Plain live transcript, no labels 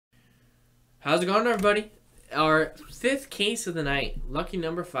How's it going, everybody? Our fifth case of the night. Lucky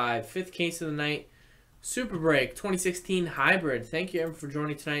number 5. Fifth case of the night. Super Break 2016 Hybrid. Thank you, everyone, for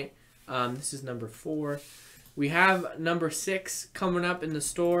joining tonight. This is number 4. We have number 6 coming up in the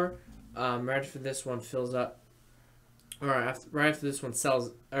store. Right after this one fills up. Or right after this one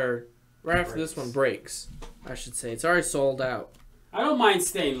sells. Or right after this one breaks, I should say. It's already sold out. I don't mind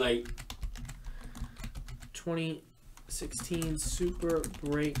staying late. 2016 Super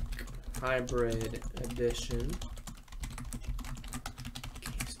Break Hybrid Edition.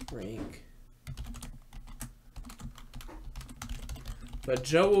 Case break. But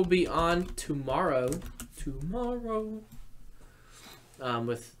Joe will be on tomorrow.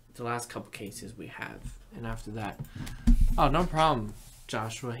 With the last couple cases we have. And after that. Oh, no problem,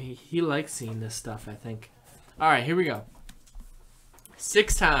 Joshua. He likes seeing this stuff, I think. Alright, here we go.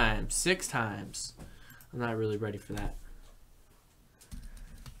 6 times. 6 times. I'm not really ready for that.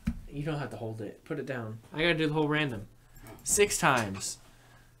 You don't have to hold it. Put it down. I gotta do the whole random. 6 times.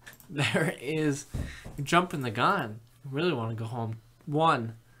 There is... You're jumping the gun. I really want to go home.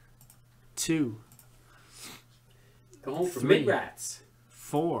 1, 2. Go home for 3, mid-rats.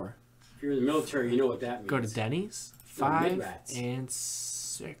 4. If you're in the military, you know what that means. Go to Denny's. 5 and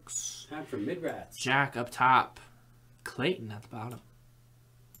 6. Time for mid-rats. Jack up top. Clayton at the bottom.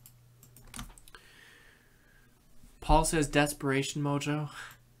 Paul says desperation mojo.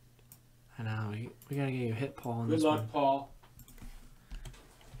 I know. We gotta get you a hit, Paul. Good luck, Paul.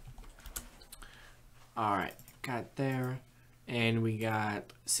 Alright. Got there. And we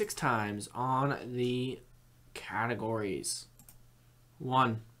got 6 times on the categories.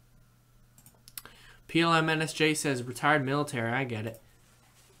 1. PLM NSJ says retired military. I get it.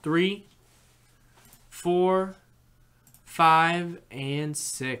 3, 4, 5, and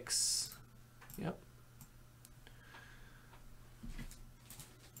 6. Yep.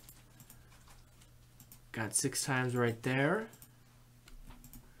 Got 6 times right there.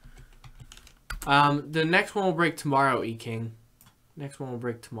 The next one will break tomorrow, E-King. Next one will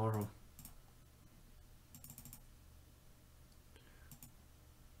break tomorrow.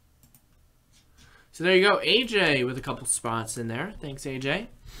 So there you go. AJ with a couple spots in there. Thanks, AJ.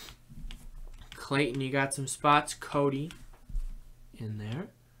 Clayton, you got some spots. Cody in there.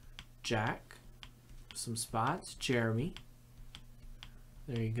 Jack, some spots. Jeremy.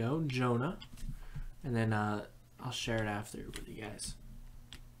 There you go. Jonah. And then I'll share it after with you guys.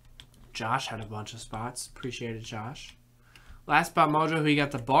 Josh had a bunch of spots. Appreciate it, Josh. Last spot, Mojo, who you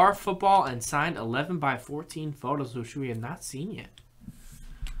got the bar, football, and signed 11x14 photos, which we have not seen yet.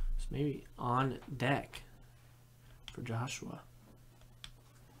 So maybe on deck for Joshua.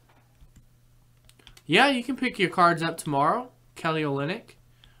 Yeah, you can pick your cards up tomorrow, Kelly Olynyk.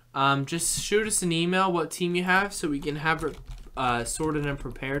 Just shoot us an email what team you have so we can have it sorted and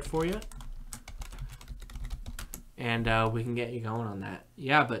prepared for you. And we can get you going on that.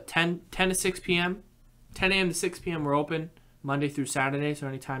 Yeah, but 10 to 6 p.m. 10 a.m. to 6 p.m. we're open Monday through Saturday, so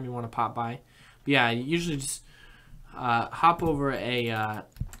anytime you want to pop by. But yeah, usually just hop over a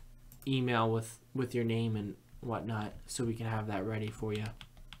email with your name and whatnot so we can have that ready for you.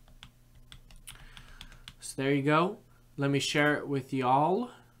 So there you go. Let me share it with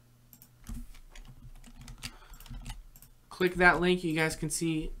y'all. Click that link. You guys can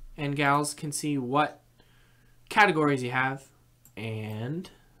see, and gals can see what categories you have, and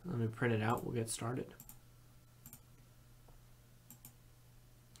let me print it out. We'll get started.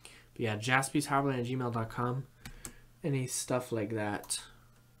 But yeah, jaspyshobbyland@gmail.com. Any stuff like that.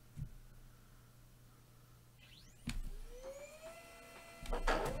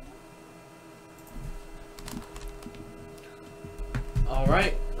 All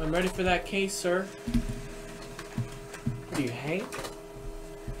right, I'm ready for that case, sir. What are you, Hank?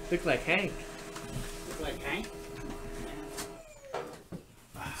 Look like Hank. Like Hank?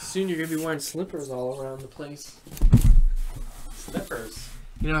 Soon you're gonna be wearing slippers all around the place. Slippers.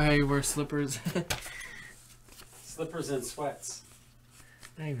 You know how you wear slippers? Slippers and sweats.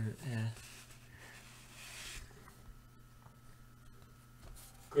 Not even, yeah.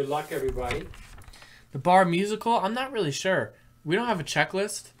 Good luck, everybody. The bar musical, I'm not really sure. We don't have a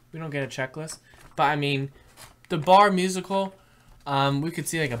checklist. We don't get a checklist. But I mean, the bar musical, we could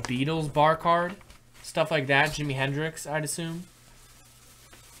see like a Beatles bar card. Stuff like that. Jimi Hendrix, I'd assume.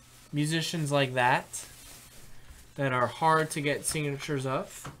 Musicians like that are hard to get signatures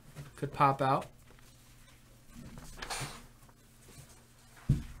of could pop out.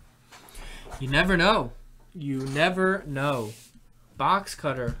 You never know. You never know. Box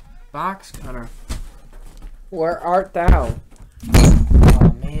cutter. Box cutter. Where art thou?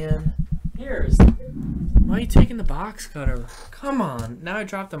 Oh, man. Here's. Why are you taking the box cutter? Come on. Now I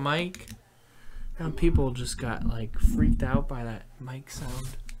dropped the mic. Now people just got like freaked out by that mic sound.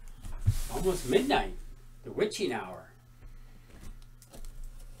 Almost midnight. The witching hour.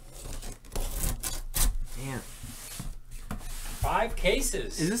 Damn. 5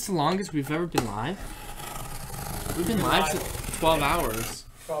 cases. Is this the longest we've ever been live? We've been live for 12 hours.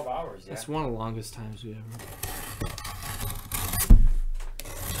 12 hours, yeah. That's one of the longest times we ever.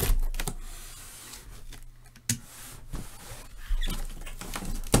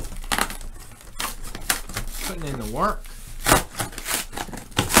 Putting in the work.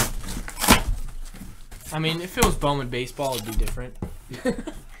 I mean, if it was Bowman baseball, it'd be different.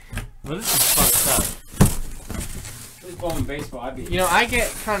 Well, this is fun stuff. This Bowman baseball, I'd be. You know, I get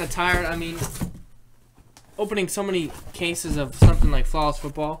kind of tired. I mean, opening so many cases of something like Flawless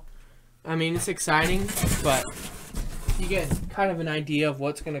Football, I mean, it's exciting, but you get kind of an idea of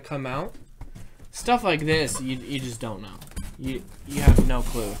what's going to come out. Stuff like this, you just don't know. You have no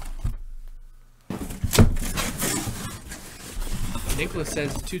clue. Nicholas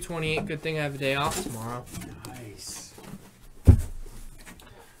says 228. Good thing I have a day off tomorrow. Nice.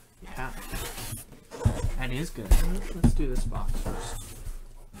 Yeah, that is good. Let's do this box first.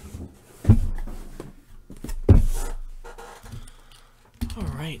 All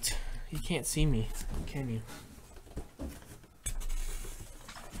right, you can't see me, can you?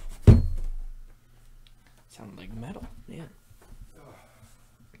 Sounded like metal, man.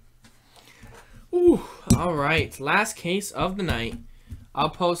 Ooh, all right, last case of the night. I'll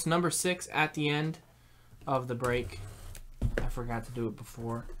post number 6 at the end of the break. I forgot to do it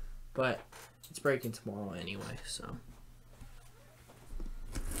before, but it's breaking tomorrow anyway, so.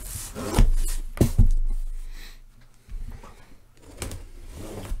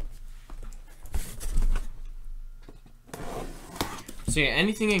 So yeah,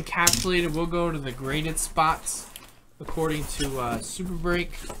 anything encapsulated will go to the graded spots according to Super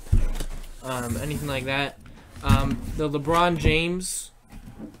Break. Anything like that. The LeBron James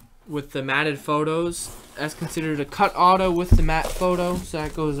with the matted photos, that's considered a cut auto with the matte photo, so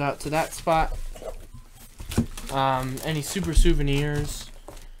that goes out to that spot. Any super souvenirs,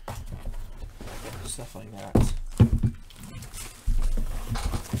 stuff like that.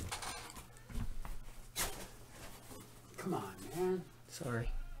 Come on, man. Sorry.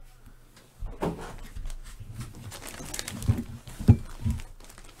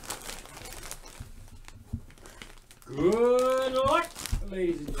 Good luck,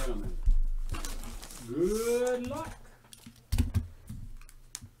 ladies and gentlemen. Good luck.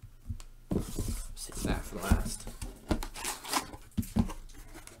 Save that for last.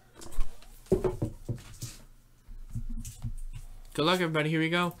 Good luck, everybody. Here we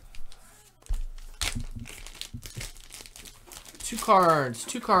go. 2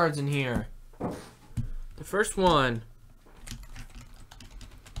 cards in here. The first one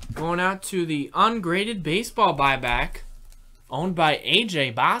going out to the ungraded baseball buyback, owned by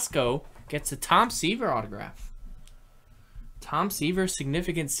AJ Bosco, gets a Tom Seaver autograph. Tom Seaver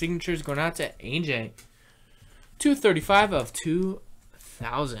significant signatures going out to AJ. 235 of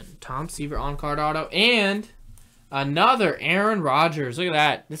 2,000. Tom Seaver on card auto and another Aaron Rodgers. Look at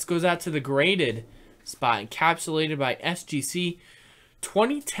that. This goes out to the graded spot, encapsulated by SGC.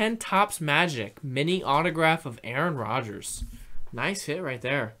 2010 Topps Magic mini autograph of Aaron Rodgers. Nice hit right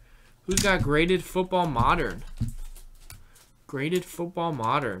there. Who's got graded football modern? Graded football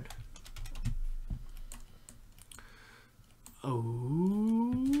modern.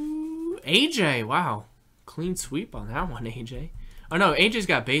 Oh, AJ. Wow. Clean sweep on that one, AJ. Oh, no. AJ's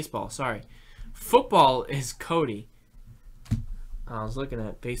got baseball. Sorry. Football is Cody. I was looking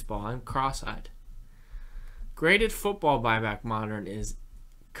at baseball. I'm cross-eyed. Graded football buyback modern is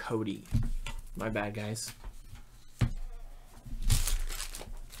Cody. My bad, guys.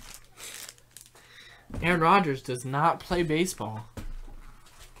 Aaron Rodgers does not play baseball.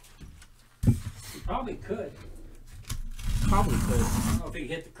 He probably could. Probably could. I don't know if he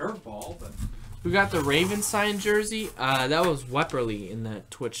hit the curveball, but. We got the Ravens signed jersey. That was Wepperly in the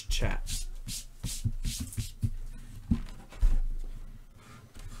Twitch chat.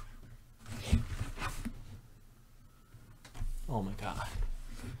 Oh my god.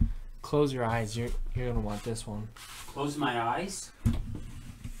 Close your eyes. You're gonna want this one. Close my eyes.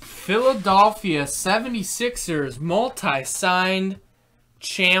 Philadelphia 76ers multi-signed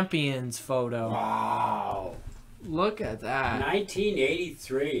champions photo. Wow. Look at that.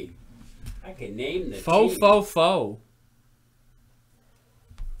 1983. I can name the Faux, team. faux, faux.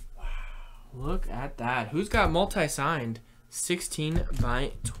 Wow. Look at that. Who's got multi-signed? 16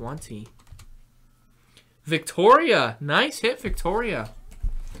 by 20. Victoria. Nice hit, Victoria.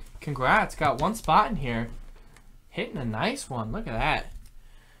 Congrats. Got one spot in here. Hitting a nice one. Look at that.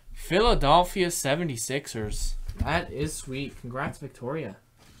 Philadelphia 76ers. That is sweet. Congrats, Victoria.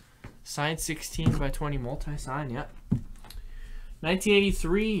 Signed 16 by 20 multi-sign, yep.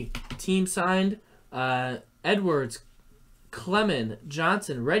 1983, team signed Edwards, Clemens,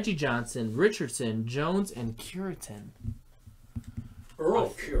 Johnson, Reggie Johnson, Richardson, Jones, and Curitin.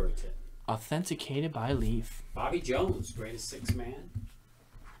 Earl Curitin. Authenticated by Leaf. Bobby Jones, greatest six man.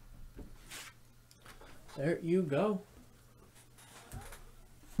 There you go.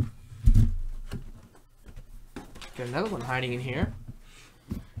 Got another one hiding in here.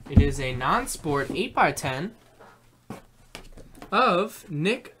 It is a non-sport 8x10 of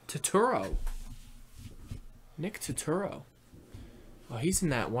Nick Turturro. Nick Turturro. Oh, he's in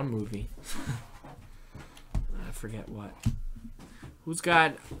that one movie. I forget what. Who's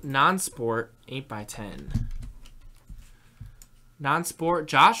got non-sport 8x10? Non-sport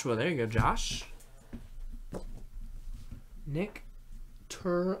Joshua. There you go, Josh. Nick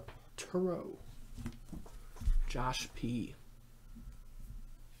Turturro. Josh P.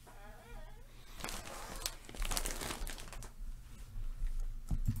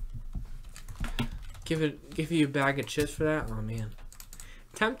 Give you a bag of chips for that? Oh man.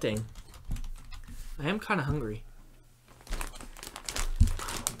 Tempting. I am kind of hungry. Oh,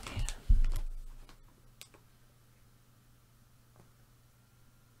 man.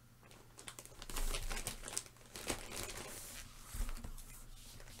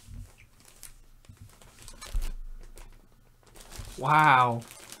 Wow.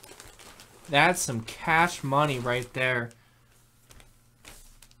 That's some cash money right there.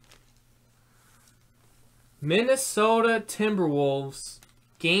 Minnesota Timberwolves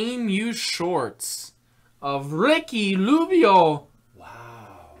game used shorts of Ricky Rubio.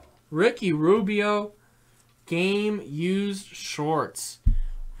 Wow. Ricky Rubio game used shorts.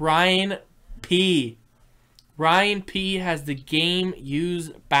 Ryan P. Ryan P has the game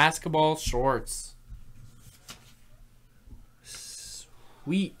used basketball shorts.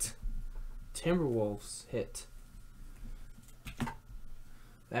 Sweet. Timberwolves hit.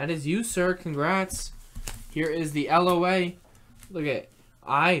 That is you, sir. Congrats. Here is the LOA. Look at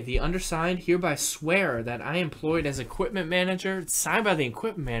I, the undersigned, hereby swear that I employed as equipment manager. It's signed by the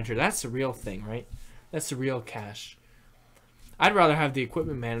equipment manager. That's the real thing, right? That's the real cash. I'd rather have the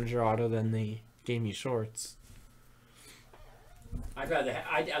equipment manager auto than the game you shorts. I'd like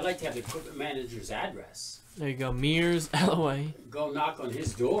to have the equipment manager's address. There you go. Mears LOA. Go knock on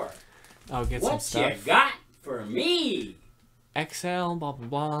his door. Oh, get some stuff. What you got for me? XL, blah, blah,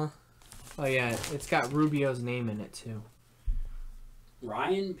 blah. Oh, yeah. It's got Rubio's name in it, too.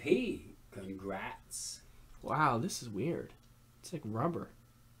 Ryan P. Congrats. Wow, this is weird. It's like rubber.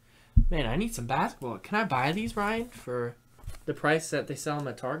 Man, I need some basketball. Can I buy these, Ryan, for the price that they sell them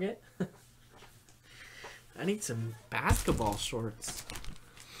at Target? I need some basketball shorts.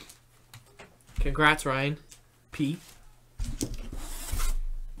 Congrats, Ryan P.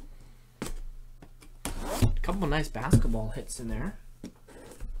 A couple nice basketball hits in there.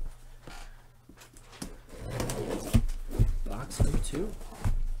 Box number 2.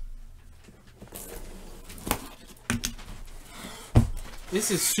 This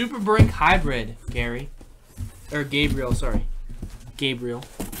is Super Break Hybrid, Gary. Or Gabriel, sorry. Gabriel.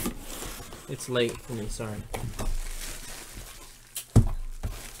 It's late for me, sorry.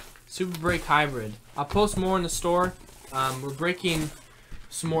 Super Break Hybrid. I'll post more in the store. We're breaking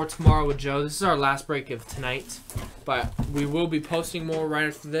some more tomorrow with Joe. This is our last break of tonight. But we will be posting more right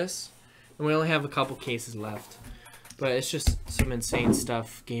after this. And we only have a couple cases left. But it's just some insane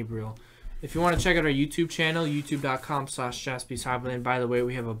stuff, Gabriel. If you want to check out our YouTube channel, youtube.com/JaspysHighland. By the way,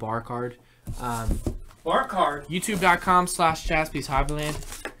 we have a bar card. Bar card?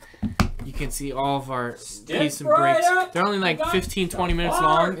 youtube.com/JaspysHighland. You can see all of our piece and breaks. They're only like 15-20 minutes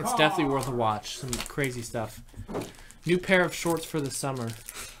long. It's definitely worth a watch. Some crazy stuff. New pair of shorts for the summer.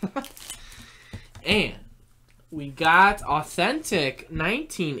 And we got authentic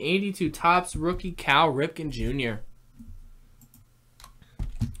 1982 Topps rookie Cal Ripken Jr.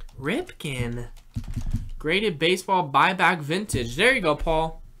 Ripken. Graded baseball buyback vintage. There you go,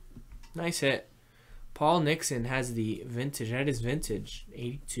 Paul. Nice hit. Paul Nixon has the vintage. That is vintage.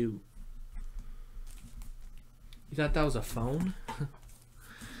 82. You thought that was a phone?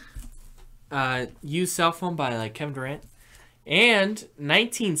 Used cell phone by like Kevin Durant. And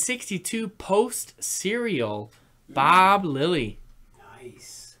 1962 Post Serial. Bob Lilly.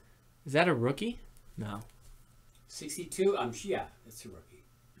 Nice. Is that a rookie? No. 62? Yeah, it's a rookie.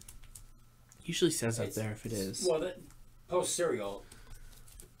 Usually says up there if it is. Well, that Post Serial,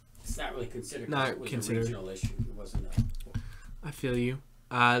 it's not really considered. Not it was considered. An original issue. It wasn't a... I feel you.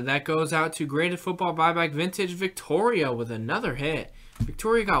 That goes out to Graded Football Buyback Vintage Victoria with another hit.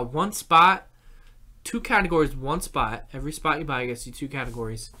 Victoria got 1 spot. 2 categories, 1 spot. Every spot you buy gets you 2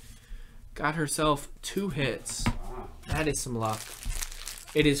 categories. Got herself 2 hits. Wow. That is some luck.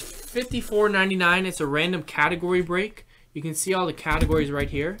 It is $54.99. It's a random category break. You can see all the categories right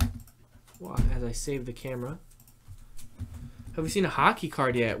here. Wow, as I save the camera. Have we seen a hockey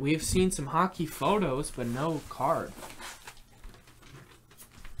card yet? We have seen some hockey photos, but no card.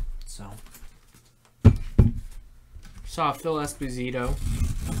 So, saw a Phil Esposito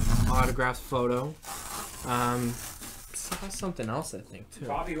autographed photo. Saw something else, I think, too.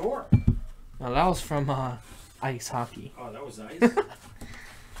 Bobby Orr. Now, that was from ice hockey. Oh, that was nice. That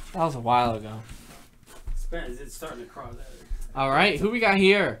was a while ago. Is it starting to crawl there? All right, who we got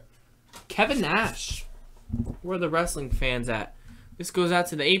here? Kevin Nash. Where are the wrestling fans at? This goes out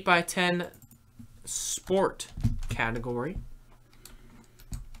to the 8x10 sport category.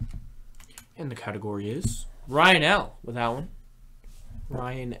 And the category is Ryan L. with that one.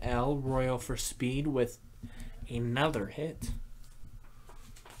 Ryan L. Royal for Speed with another hit.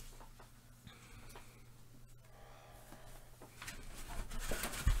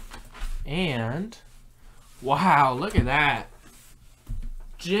 And, wow, look at that.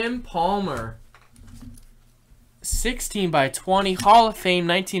 Jim Palmer. 16x20, Hall of Fame,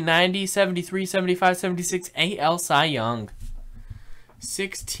 1990, 73, 75, 76, AL Cy Young.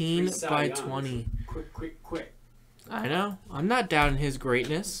 16x20. Quick. I know. I'm not doubting his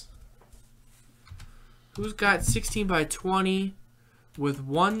greatness. Who's got 16x20 with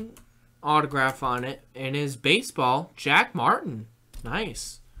 1 autograph on it? And his baseball, Jack Martin.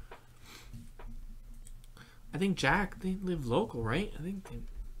 Nice. I think Jack, they live local, right? I think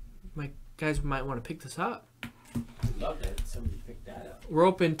my guys might want to pick this up. I'd love that somebody picked that up. We're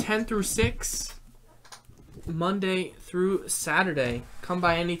open 10 through 6, Monday through Saturday. Come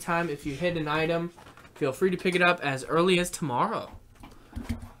by anytime. If you hit an item, feel free to pick it up as early as tomorrow.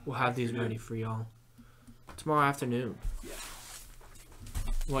 We'll have these ready for y'all. Tomorrow afternoon. Yeah.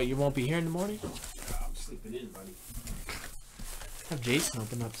 What, you won't be here in the morning? I'm sleeping in, buddy. Have Jason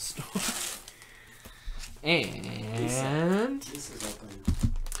open up the store. And This is open.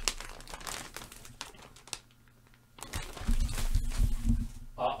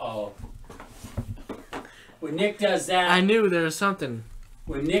 Uh-oh. When Nick does that... I knew there was something.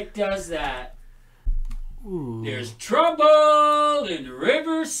 When Nick does that, Ooh. there's trouble in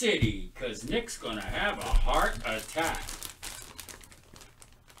River City, because Nick's going to have a heart attack.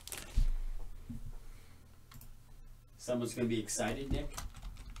 Someone's going to be excited, Nick?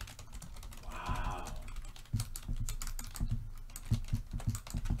 Wow.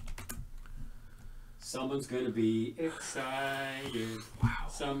 Someone's going to be excited. Wow.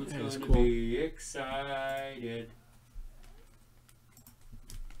 Someone's That going is to cool. be excited.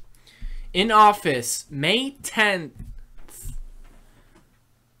 In office, May 10th.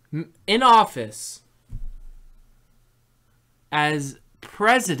 In office as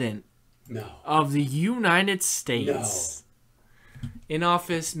president No. of the United States. No. In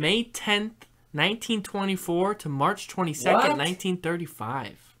office, May 10th, 1924 to March 22nd, What?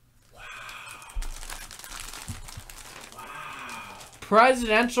 1935.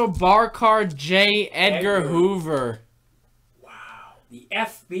 Presidential bar card J. Edgar Hoover. Wow. The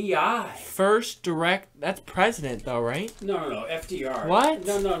FBI. First direct. That's president, though, right? No. FDR. What?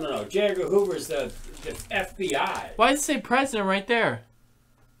 No. J. Edgar Hoover's the FBI. Why does it say president right there?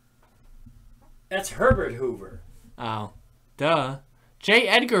 That's Herbert Hoover. Oh, duh. J.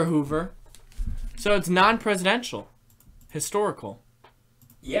 Edgar Hoover. So it's non-presidential. Historical.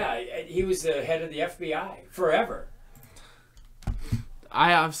 Yeah, he was the head of the FBI forever.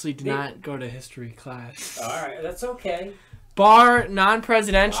 I obviously did not go to history class. All right, that's okay. Bar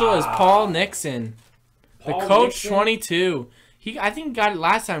non-presidential is Wow. Paul Nixon. The Paul coach, Nixon? 22. I think he got it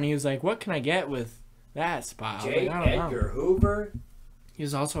last time. And he was like, "What can I get with that spot?" I was J. like, I don't know. Edgar Hoover. He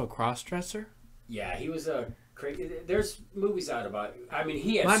was also a cross-dresser. Yeah, he was a crazy. There's movies out about. I mean,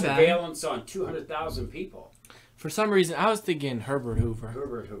 he had My bad. surveillance on 200,000 people. For some reason, I was thinking Herbert Hoover.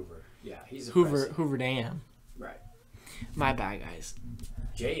 Herbert Hoover. Yeah, he's a Hoover president. Hoover Dam. Right. My bad, guys.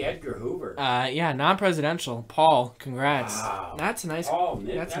 J. Edgar Hoover. Yeah, non-presidential. Paul, congrats. Wow. That's a nice. Paul,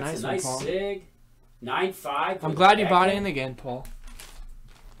 Nick, that's a nice nice one, Paul. sig. 9.5. I'm glad you bought in again, Paul.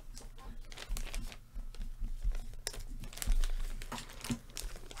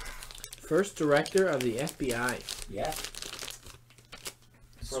 First director of the FBI. Yeah.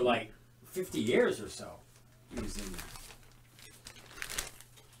 For like 50 years or so. He was in there.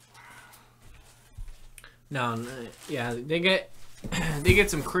 No, yeah, they get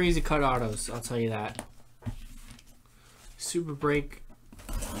some crazy cut autos. I'll tell you that. Super Break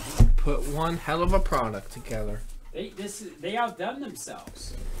put one hell of a product together. They outdone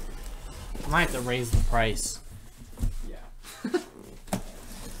themselves. I might have to raise the price. Yeah.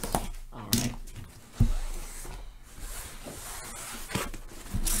 All right.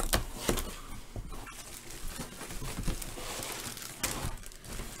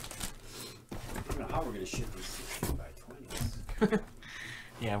 I don't know how we're gonna ship these 16 by 20s.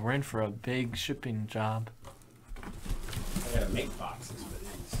 Yeah, we're in for a big shipping job. I gotta make boxes for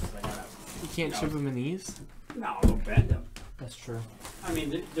these. I gotta, You can't ship them in these? no, they'll bend them. That's true. I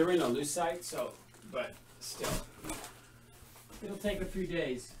mean, they're in a lucite, so, but still. It'll take a few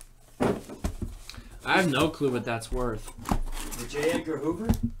days. I have no clue what that's worth. The J. Edgar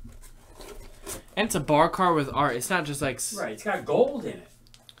Hoover? And it's a bar card with art. It's not just like... Right, it's got gold in it.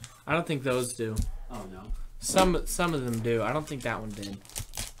 I don't think those do. Oh, no. Some of them do. I don't think that one did.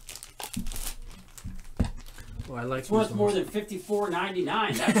 Oh, I like It's worth more than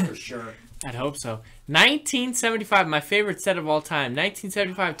 $54.99, that's for sure. I'd hope so. 1975, my favorite set of all time.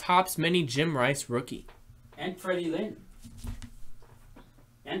 1975 Topps Mini Jim Rice rookie. And Freddie Lynn.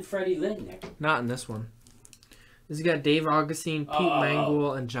 And Freddie Lynn, Nick. Not in this one. This has got Dave Augustine, Pete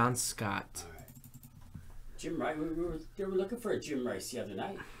Mangold, and John Scott. All right. Jim Rice. They were looking for a Jim Rice the other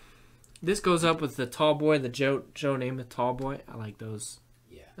night. This goes up with the Tall Boy, the Joe Namath Tall Boy. I like those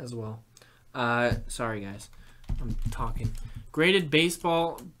as well. Sorry, guys. I'm talking. Graded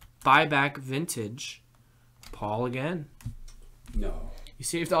baseball buyback vintage. Paul again. No. You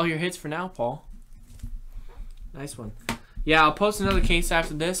saved all your hits for now, Paul. Nice one. Yeah, I'll post another case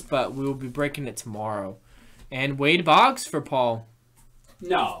after this, but we will be breaking it tomorrow. And Wade Boggs for Paul.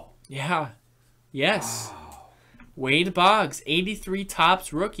 No. Yeah. Yes. Wow. Wade Boggs, 83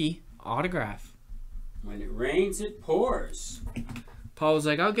 Topps rookie autograph. When it rains, it pours. Paul was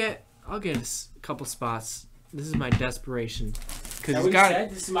like, I'll get a couple spots. This is my desperation. Is that what he said?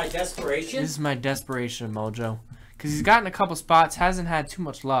 This is my desperation? This is my desperation, Mojo. Because he's gotten a couple spots, hasn't had too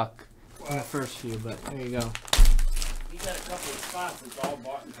much luck in the first few, but there you go. He got a couple of spots that's all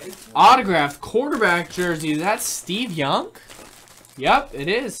bought and paid for. Autographed quarterback jersey. That's Steve Young? Yep, it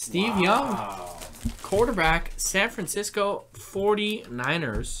is. Steve Young. Quarterback, San Francisco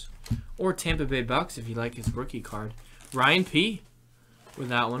 49ers. Or Tampa Bay Bucks if you like his rookie card. Ryan P. with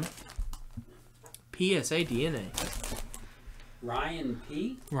that one. PSA DNA. Ryan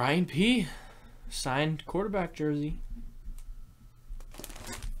P? Ryan P. Signed quarterback jersey.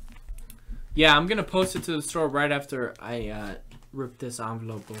 Yeah, I'm going to post it to the store right after I rip this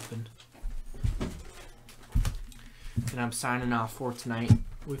envelope open. And I'm signing off for tonight.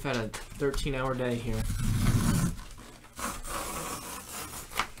 We've had a 13-hour day here.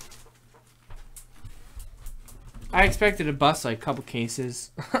 I expected to bust like a couple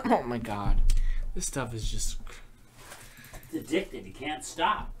cases. Oh my god. This stuff is just... It's addictive. You can't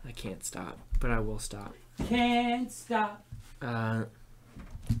stop. I can't stop, but I will stop. Can't stop.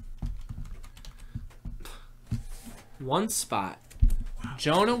 One spot.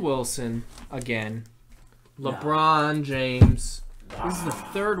 Jonah Wilson again. LeBron James. Wow. This is the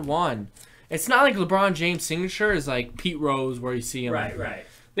third one. It's not like LeBron James' signature is like Pete Rose where you see him. Right.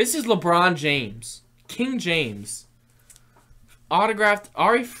 This is LeBron James. King James. Autographed,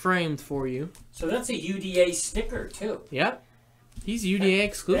 already framed for you. So that's a UDA sticker, too. Yep. He's UDA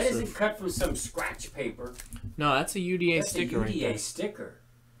exclusive. That isn't cut from some scratch paper. No, that's a UDA That's sticker a right UDA there. sticker.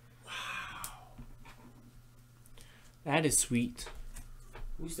 That is sweet.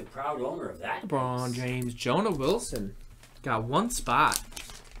 Who's the proud owner of that? LeBron James. Jonah Wilson. Got one spot.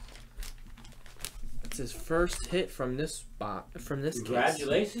 That's his first hit from this spot. From this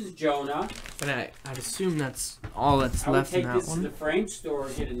Congratulations, Jonah. And I'd assume that's all that's left in that one. I would take this to the frame store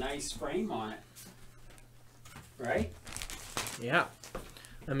and get a nice frame on it. Right? Yeah.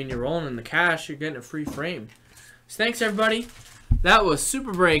 I mean, you're rolling in the cash. You're getting a free frame. So thanks, everybody. That was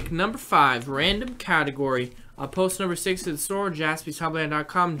Super Break number 5, random category. I'll post number 6 to the store,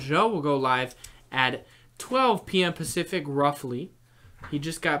 jaspyshopland.com. Joe will go live at 12 p.m. Pacific, roughly. He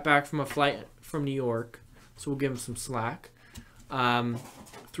just got back from a flight from New York, so we'll give him some slack.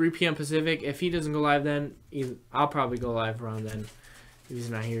 3 p.m. Pacific. If he doesn't go live then, I'll probably go live around then if he's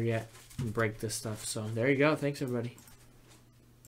not here yet and break this stuff. So there you go. Thanks, everybody.